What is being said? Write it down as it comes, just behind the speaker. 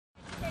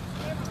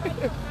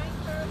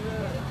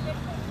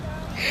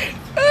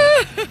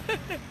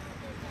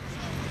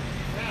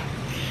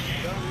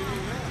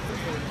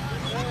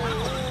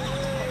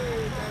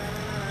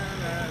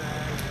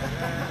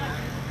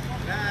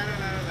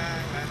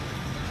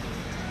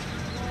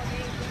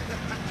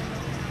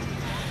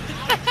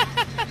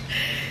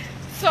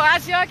So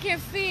as y'all can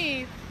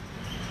see,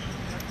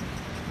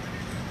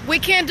 we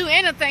can't do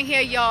anything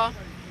here, y'all.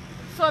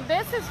 So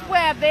this is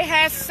where they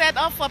had set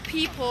up for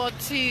people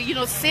to, you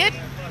know, sit.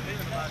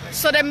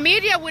 So the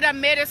media would have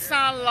made it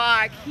sound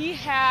like he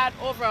had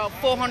over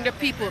 400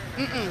 people.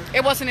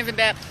 It wasn't even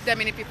that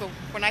many people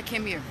when I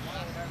came here.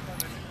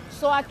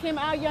 So I came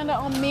out yonder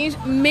on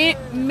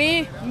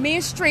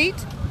Main Street,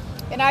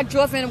 and I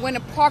drove in and went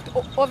and parked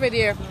over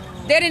there.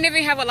 They didn't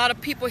even have a lot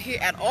of people here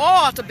at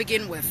all to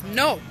begin with.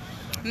 No,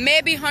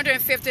 maybe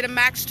 150 to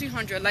max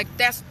 200. Like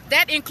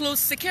that includes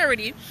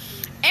security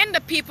and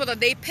the people that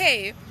they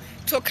pay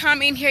to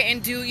come in here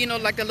and do, you know,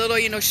 like the little,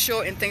 you know,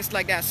 show and things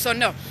like that. So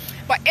no,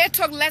 but it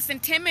took less than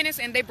 10 minutes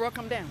and they broke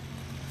them down.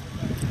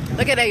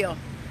 Look at that, y'all.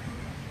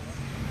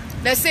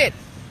 That's it.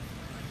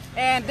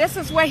 And this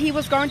is where he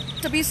was going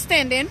to be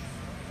standing.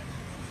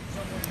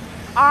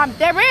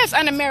 There is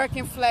an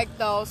American flag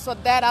though, so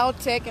that I'll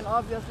take, and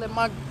obviously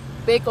my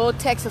big old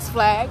Texas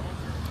flag.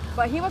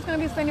 But he was going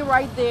to be standing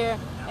right there,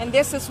 and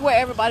this is where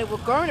everybody was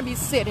going to be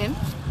sitting.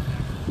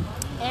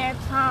 And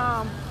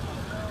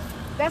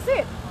that's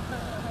it.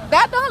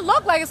 That don't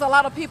look like it's a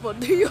lot of people.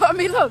 Do you? I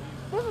mean, look,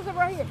 this is it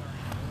right here.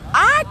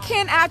 I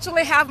can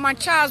actually have my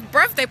child's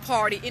birthday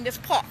party in this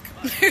park.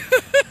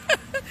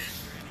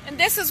 And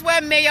this is where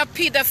Mayor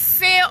Pete, the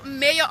failed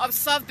mayor of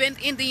South Bend,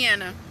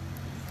 Indiana,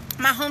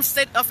 my home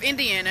state of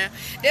Indiana,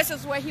 this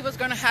is where he was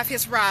going to have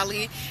his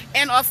rally.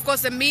 And of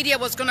course the media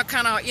was going to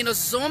kind of, you know,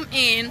 zoom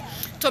in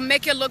to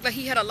make it look like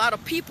he had a lot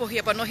of people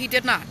here, but no, he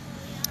did not.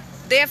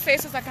 Their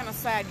faces are kind of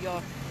sad,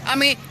 y'all. I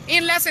mean,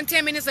 in less than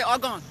 10 minutes they're all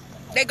gone.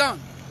 They're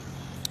gone.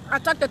 I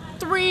talked to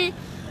three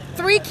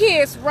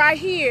kids right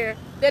here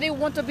that didn't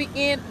want to be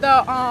in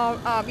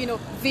the you know,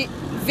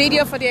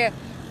 video for their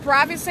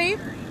privacy.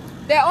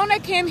 They only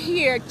came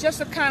here just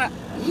to kind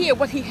of hear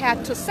what he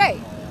had to say.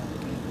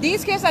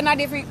 These kids are not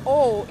even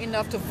old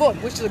enough to vote,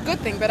 which is a good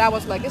thing, but I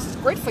was like, this is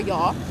great for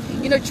y'all,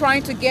 you know,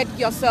 trying to get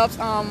yourselves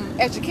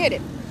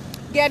educated,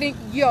 getting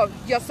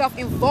yourself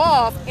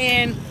involved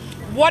in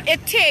what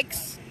it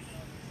takes,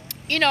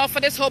 you know, for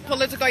this whole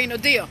political, you know,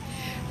 deal.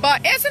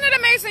 But isn't it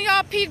amazing,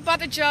 y'all? Pete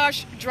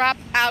Buttigieg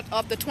dropped out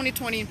of the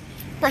 2020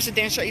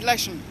 presidential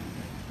election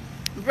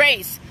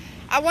race.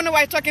 I wonder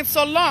why it's taking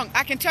so long.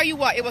 I can tell you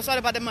what, it was all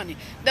about the money.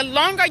 The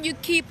longer you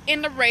keep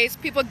in the race,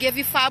 people give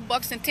you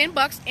 $5 and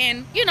 $10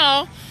 and, you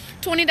know,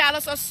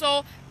 $20 or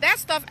so. That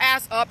stuff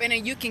adds up, and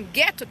then you can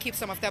get to keep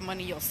some of that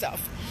money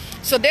yourself.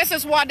 So this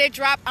is why they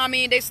drop. I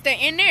mean, they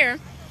stay in there.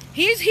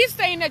 He's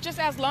staying there just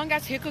as long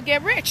as he could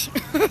get rich.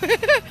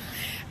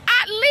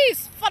 At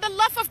least, for the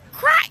love of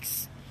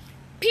Christ,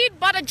 Pete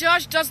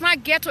Buttigieg does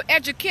not get to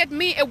educate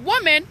me, a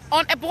woman,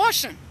 on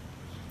abortion.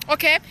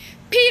 Okay?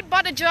 Pete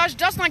Buttigieg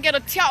does not get to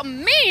tell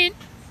me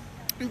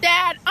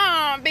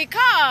that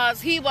because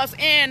he was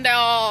in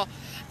the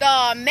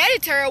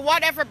military,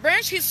 whatever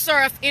branch he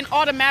served in,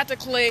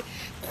 automatically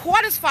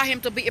qualify him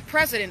to be a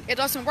president. It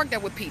doesn't work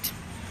that way, Pete.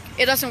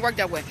 It doesn't work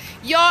that way.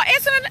 Y'all,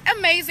 isn't it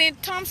amazing?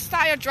 Tom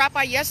Steyer dropped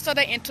out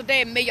yesterday, and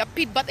today Mayor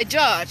Pete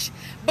Buttigieg,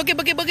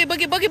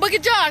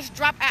 Boogie Judge,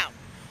 dropped out.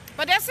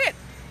 But that's it.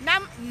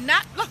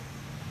 Look,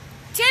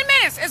 10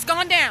 minutes, it's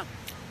gone down.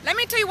 Let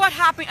me tell you what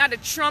happened at the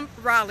Trump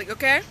rally,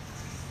 okay?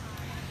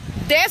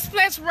 This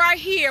place right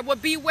here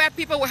would be where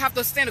people will have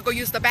to stand to go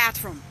use the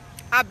bathroom.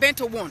 I've been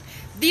to one.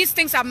 These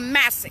things are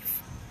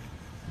massive.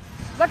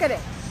 Look at it.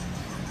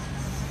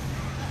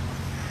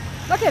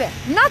 Look at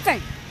it.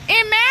 Nothing.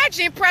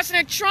 Imagine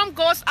President Trump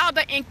goes out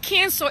there and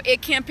cancels a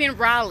campaign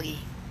rally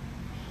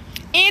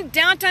in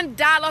downtown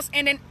Dallas,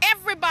 and then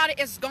everybody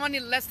is gone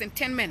in less than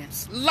 10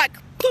 minutes. Like,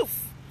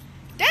 poof.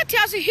 That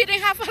tells you he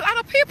didn't have a lot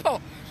of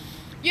people.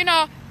 You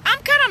know, I'm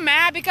kind of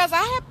mad because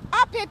I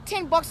paid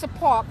 $10 to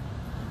park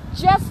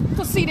just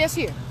to see this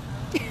here.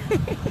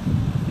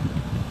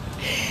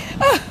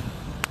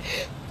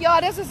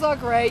 Y'all, this is so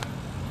great.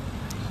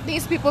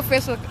 These people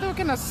face look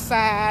kind of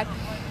sad.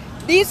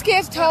 These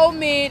kids told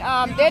me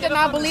they did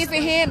not believe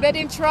in him. They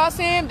didn't trust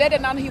him. They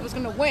didn't know he was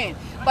going to win.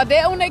 But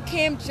they only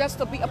came just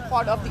to be a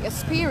part of the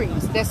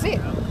experience. That's it.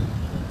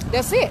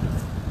 That's it.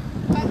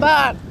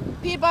 But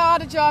Pete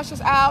Buttigieg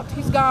is out.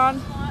 He's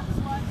gone.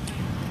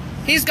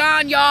 He's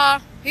gone, y'all.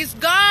 He's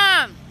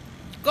gone.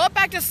 Go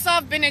back to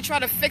South Bend and try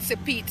to fix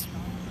it, Pete.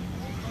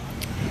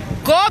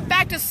 Go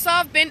back to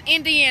South Bend,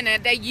 Indiana,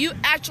 that you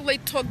actually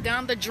took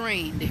down the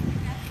drain.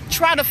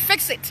 Try to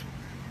fix it.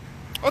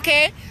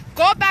 Okay?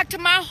 Go back to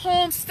my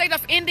home state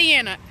of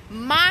Indiana,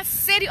 my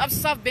city of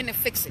South Bend, and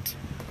fix it.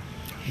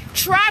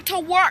 Try to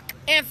work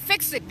and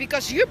fix it,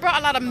 because you brought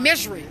a lot of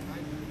misery.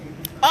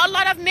 A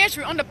lot of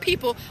misery on the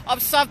people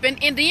of South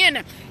Bend,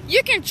 Indiana.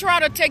 You can try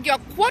to take your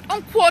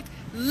quote-unquote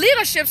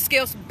leadership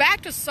skills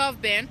back to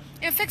South Bend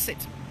and fix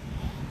it.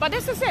 But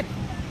this is it.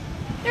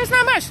 There's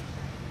not much.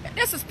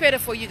 This is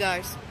pitiful, you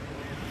guys.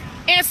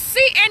 And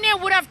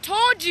CNN would have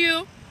told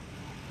you,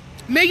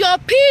 Mayor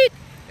Pete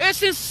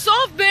is in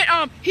South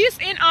Bend. He's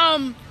in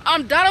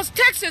Dallas,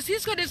 Texas.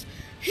 He's got this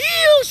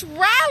huge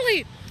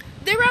rally.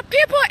 There are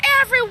people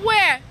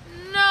everywhere.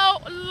 No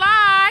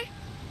lie.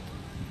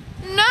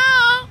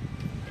 No,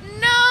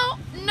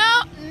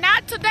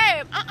 not to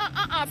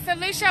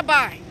Felicia,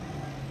 bye.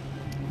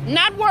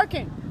 Not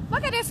working.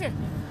 Look at this here.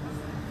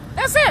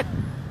 That's it.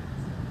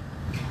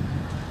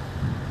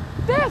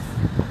 This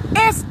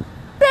is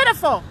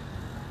pitiful.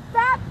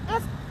 That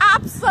is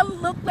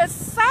absolutely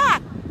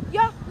sad.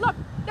 Yo, look,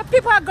 the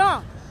people are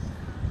gone.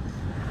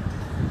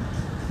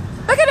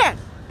 Look at that.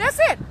 That's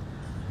it.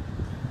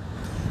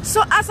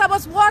 So as I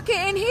was walking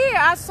in here,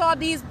 I saw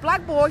these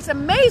black boys,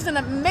 amazing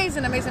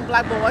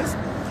black boys.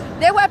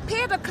 They were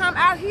paid to come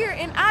out here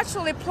and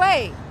actually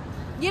play.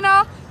 You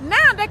know,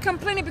 now they're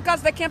complaining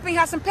because the campaign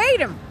hasn't paid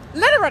them,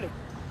 literally.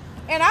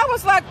 And I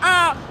was like,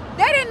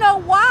 they didn't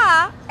know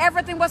why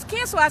everything was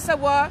canceled. I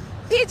said, well,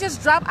 he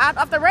just dropped out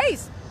of the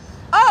race.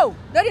 Oh,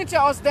 they didn't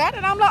tell us that.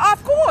 And I'm like,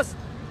 of course.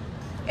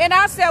 And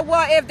I said,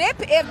 well, if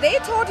they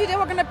told you they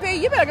were going to pay,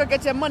 you better go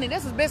get your money.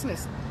 This is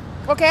business.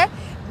 Okay?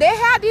 They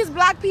had these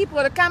black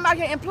people to come out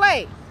here and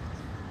play.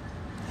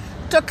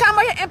 To come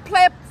out here and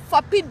play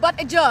for Pete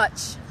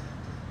Buttigieg.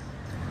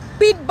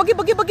 Pete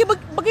Boogie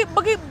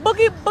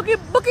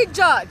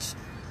Judge.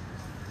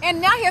 And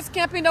now his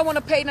campaign don't want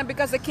to pay them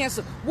because they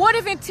canceled. What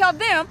if it tell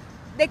them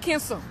they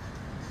cancel?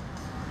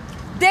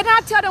 They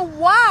not tell them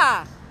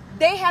why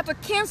they had to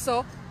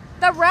cancel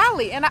the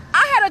rally. And I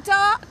had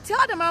to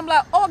tell them, I'm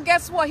like, oh,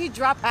 guess what? He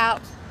dropped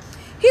out.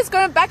 He's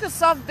going back to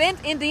South Bend,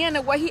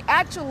 Indiana, where he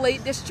actually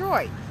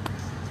destroyed.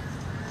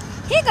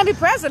 He ain't going to be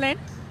president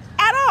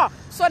at all.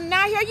 So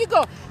now here you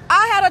go.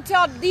 I had to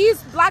tell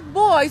these black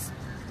boys,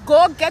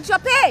 go get your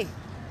pay.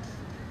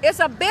 It's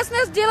a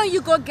business deal and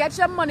you go get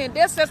your money.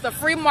 This is the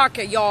free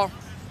market, y'all.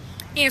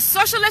 In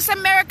socialist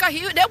America,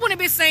 they wouldn't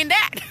be saying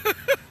that.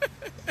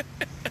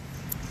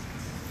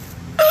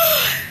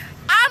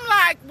 I'm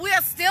like,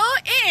 we're still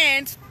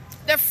in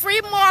the free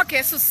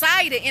market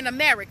society in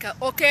America,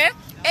 okay?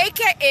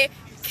 AKA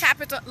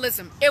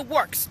capitalism. It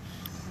works.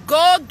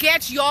 Go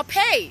get your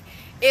pay.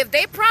 If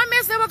they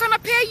promise they were going to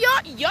pay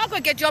y'all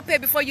going to get your pay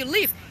before you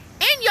leave.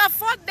 Ain't your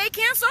fault they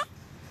cancel?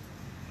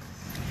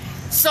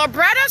 So,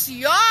 brothers,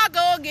 y'all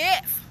go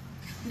give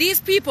these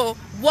people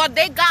what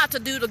they got to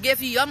do to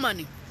give you your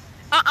money.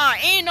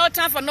 Ain't no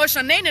time for no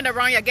shenanigans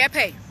around here. Get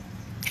paid.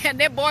 And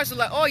their boys are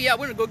like, oh, yeah,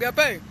 we're going to go get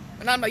paid.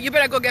 And I'm like, you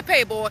better go get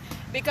paid, boy.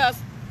 Because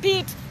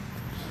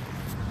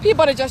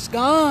people are just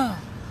gone.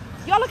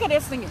 Y'all look at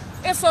this thing.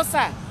 It's so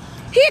sad.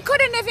 He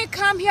couldn't even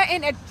come here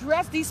and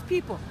address these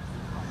people.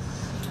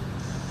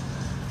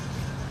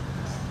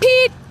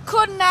 Pete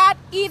could not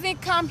even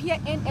come here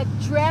and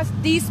address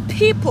these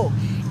people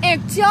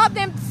and tell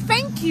them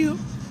thank you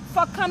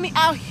for coming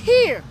out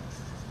here.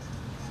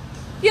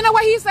 You know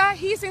where he's at?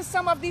 He's in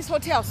some of these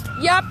hotels.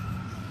 Yep.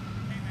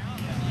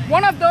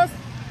 One of those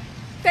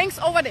things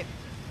over there.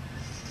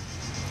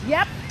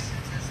 Yep.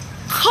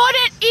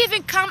 Couldn't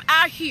even come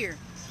out here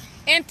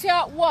and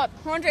tell what?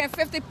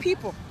 150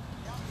 people.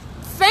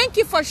 Thank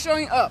you for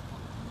showing up.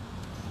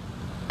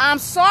 I'm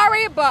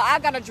sorry, but I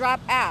gotta drop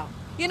out.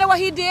 You know what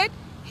he did?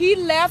 He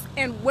left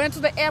and went to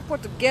the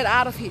airport to get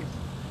out of here.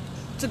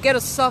 To get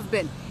a South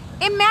Bend.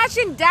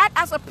 Imagine that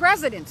as a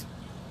president.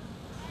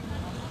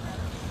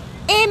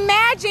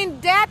 Imagine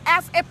that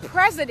as a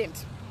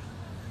president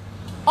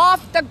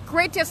of the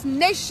greatest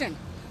nation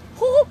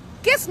who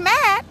gets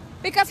mad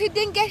because he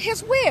didn't get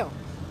his will.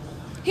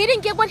 He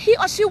didn't get what he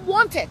or she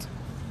wanted.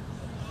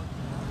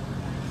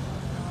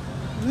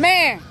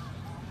 Man,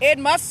 it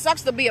must suck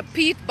to be a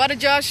Pete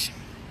Buttigieg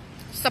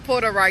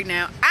supporter right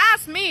now.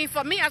 Ask me,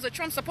 for me as a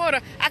Trump supporter,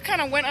 I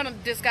kind of went under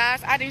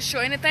disguise. I didn't show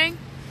anything.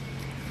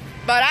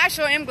 But I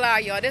sure am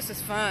glad, y'all. This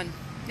is fun.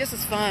 This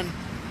is fun.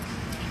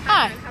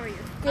 Hi. How are you?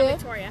 Good. I'm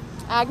Victoria.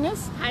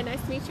 Agnes? Hi,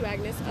 nice to meet you,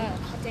 Agnes.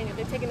 Dang it,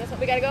 they're taking us up.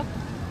 We gotta go?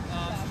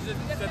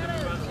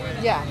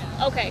 Yeah.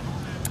 Okay.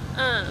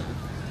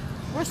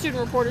 We're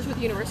student reporters with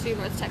the University of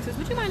North Texas.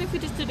 Would you mind if we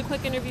just did a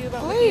quick interview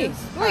about what you do?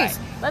 Please. Right.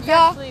 Let's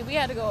Y'all, actually, we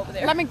had to go over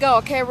there. let me go,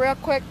 okay, real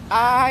quick.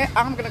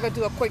 I'm going to go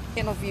do a quick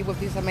interview with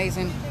these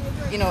amazing,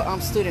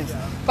 students.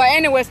 But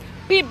anyways,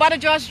 Pete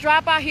Buttigieg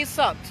dropout, he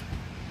sucked.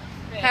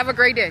 Have a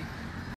great day.